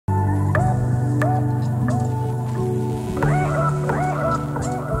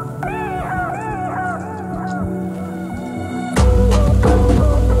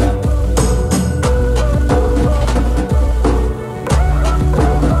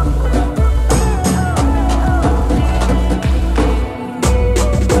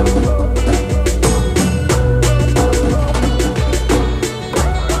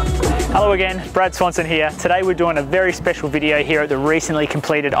Brad Swanson here. Today we're doing a very special video here at the recently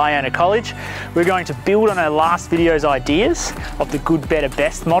completed Iona College. We're going to build on our last video's ideas of the good, better,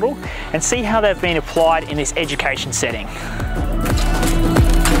 best model and see how they've been applied in this education setting.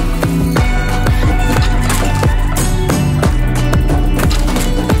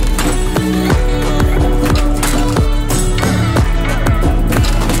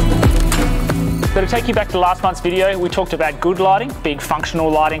 So to take you back to last month's video, we talked about good lighting, being functional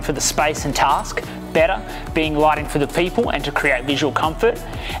lighting for the space and task, better, being lighting for the people and to create visual comfort,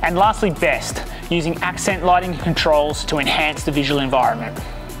 and lastly best, using accent lighting controls to enhance the visual environment.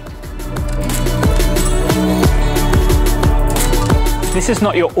 This is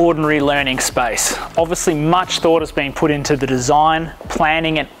not your ordinary learning space. Obviously much thought has been put into the design,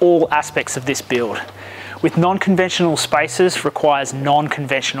 planning and all aspects of this build. With non-conventional spaces requires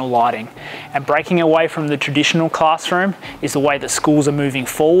non-conventional lighting, and breaking away from the traditional classroom is the way that schools are moving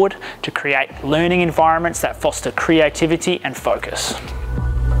forward to create learning environments that foster creativity and focus.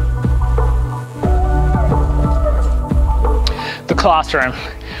 The classroom.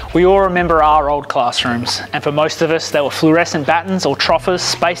 We all remember our old classrooms, and for most of us they were fluorescent battens or troffers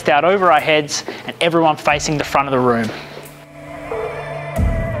spaced out over our heads and everyone facing the front of the room.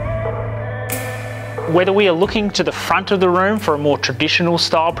 Whether we are looking to the front of the room for a more traditional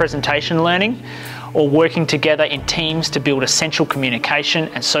style presentation learning, or working together in teams to build essential communication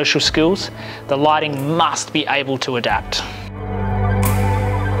and social skills, the lighting must be able to adapt.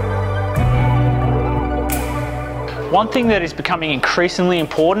 One thing that is becoming increasingly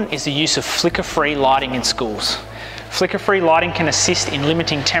important is the use of flicker-free lighting in schools. Flicker-free lighting can assist in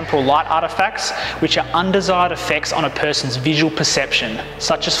limiting temporal light artifacts, which are undesired effects on a person's visual perception,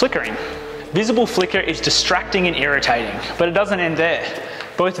 such as flickering. Visible flicker is distracting and irritating, but it doesn't end there.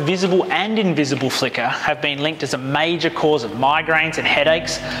 Both visible and invisible flicker have been linked as a major cause of migraines and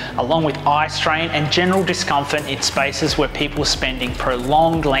headaches, along with eye strain and general discomfort in spaces where people are spending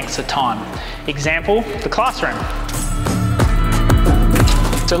prolonged lengths of time. Example, the classroom.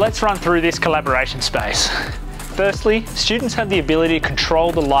 So let's run through this collaboration space. Firstly, students have the ability to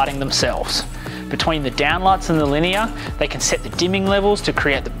control the lighting themselves. Between the downlights and the linear, they can set the dimming levels to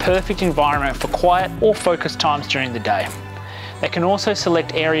create the perfect environment for quiet or focused times during the day. They can also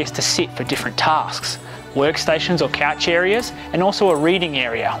select areas to sit for different tasks, workstations or couch areas, and also a reading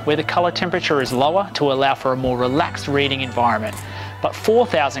area where the colour temperature is lower to allow for a more relaxed reading environment. But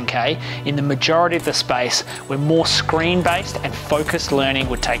 4000K in the majority of the space where more screen-based and focused learning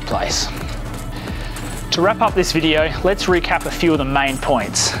would take place. To wrap up this video, let's recap a few of the main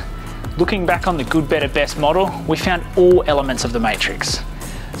points. Looking back on the good, better, best model, we found all elements of the matrix.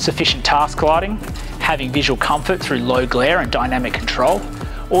 Sufficient task lighting, having visual comfort through low glare and dynamic control,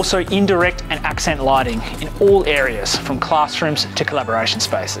 also indirect and accent lighting in all areas from classrooms to collaboration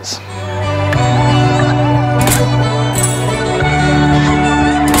spaces.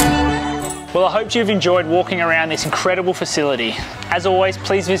 Well, I hope you've enjoyed walking around this incredible facility. As always,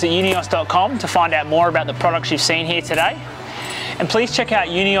 please visit unios.com to find out more about the products you've seen here today. And please check out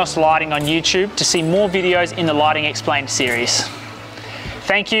Unios Lighting on YouTube to see more videos in the Lighting Explained series.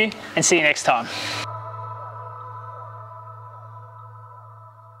 Thank you and see you next time.